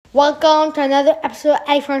Welcome to another episode of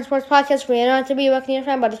seaaon Sports Podcast. We're not to be working your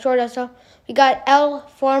friend, but it's short also. We got El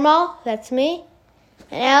Formal, that's me,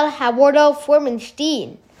 and El Hawardo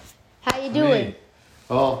Formanstein. How you doing? Me.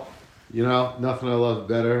 Well, nothing I love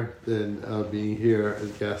better than being here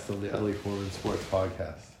as guest on the LA Foreman Sports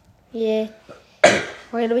Podcast. Yeah.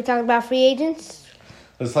 We're going to be talking about free agents.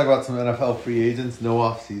 Let's talk about some NFL free agents. No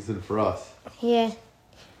off season for us. Yeah.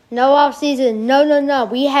 No off season. No.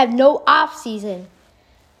 We have no off season.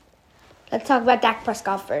 Let's talk about Dak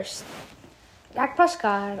Prescott first. Dak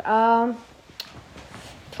Prescott,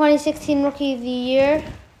 2016 Rookie of the Year.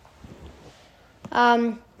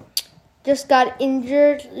 Just got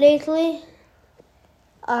injured lately.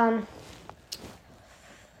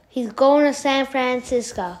 He's going to San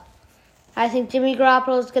Francisco. I think Jimmy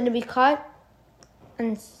Garoppolo is going to be cut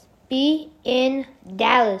and be in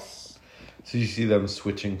Dallas. So you see them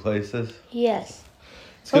switching places? Yes.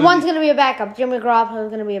 But one's going to be a backup. Jimmy Garoppolo is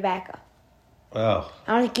going to be a backup. Wow.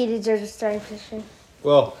 I don't think he deserves a starting position.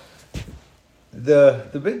 Well,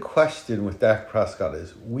 the big question with Dak Prescott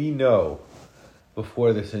is we know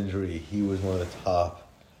before this injury he was one of the top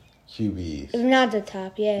QBs. If not the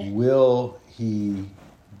top, yeah. Will he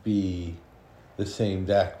be the same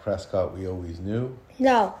Dak Prescott we always knew?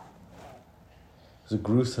 No. It was a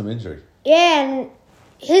gruesome injury. Yeah, and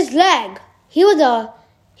his leg. He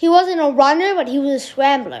wasn't a runner, but he was a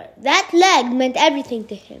scrambler. That leg meant everything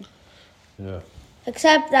to him. Yeah.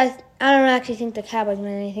 Except I don't actually think the Cowboys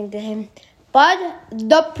meant anything to him. Bud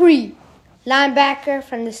Dupree, linebacker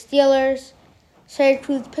from the Steelers,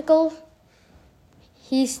 Syracuse Pickles.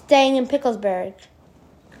 He's staying in Picklesburg.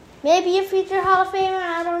 Maybe a future Hall of Famer,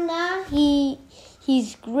 I don't know.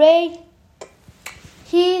 He's great.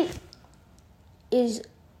 He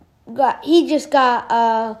just got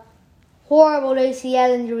a horrible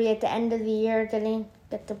ACL injury at the end of the year. Didn't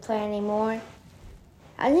get to play anymore.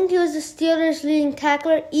 I think he was the Steelers' leading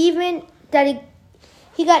tackler, even that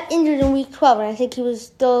he got injured in Week 12, and I think he was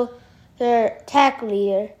still their tackle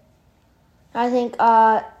leader. I think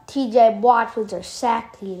T.J. Watt was their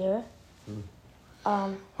sack leader.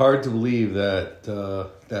 Hard to believe that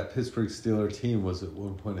that Pittsburgh Steelers team was at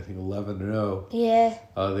one point, I think, 11-0. Yeah.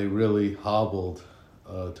 They really hobbled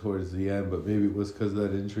towards the end, but maybe it was because of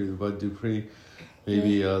that injury to Bud Dupree.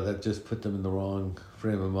 Maybe that just put them in the wrong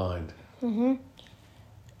frame of mind. Mm-hmm.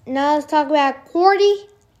 Now let's talk about Corey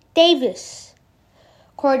Davis.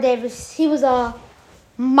 Corey Davis, he was a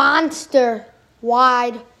monster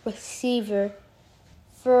wide receiver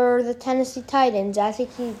for the Tennessee Titans. I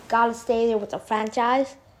think he got to stay there with the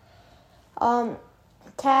franchise.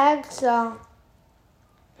 Tags,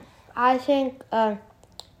 I think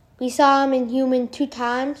we saw him in human 2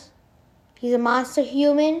 times. He's a monster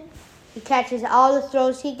human. He catches all the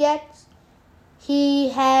throws he gets. He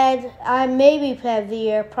had, maybe Player of the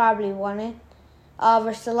Year, probably won it,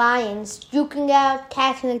 versus the Lions. Juking out,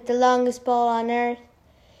 catching like the longest ball on earth.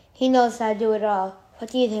 He knows how to do it all. What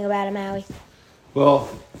do you think about him, Howie? Well,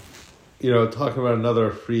 talking about another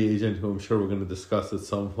free agent who I'm sure we're going to discuss at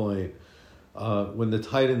some point. When the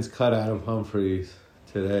Titans cut Adam Humphries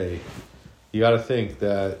today, you got to think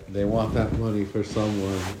that they want that money for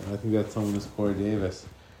someone. I think that someone is Corey Davis.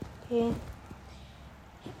 Yeah.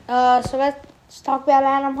 So let's talk about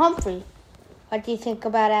Adam Humphrey. What do you think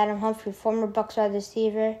about Adam Humphrey, former Bucs wide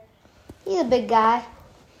receiver? He's a big guy.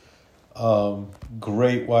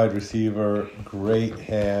 Great wide receiver, great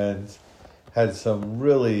hands. Had some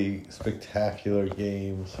really spectacular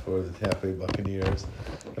games for the Tampa Bay Buccaneers.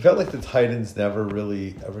 I felt like the Titans never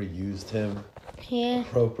really ever used him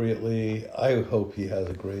appropriately. I hope he has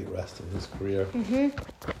a great rest of his career. Mm-hmm.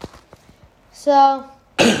 So,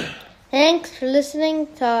 thanks for listening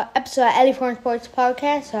to episode of LA Foreign Sports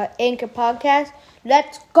Podcast, our Anchor Podcast.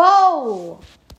 Let's go!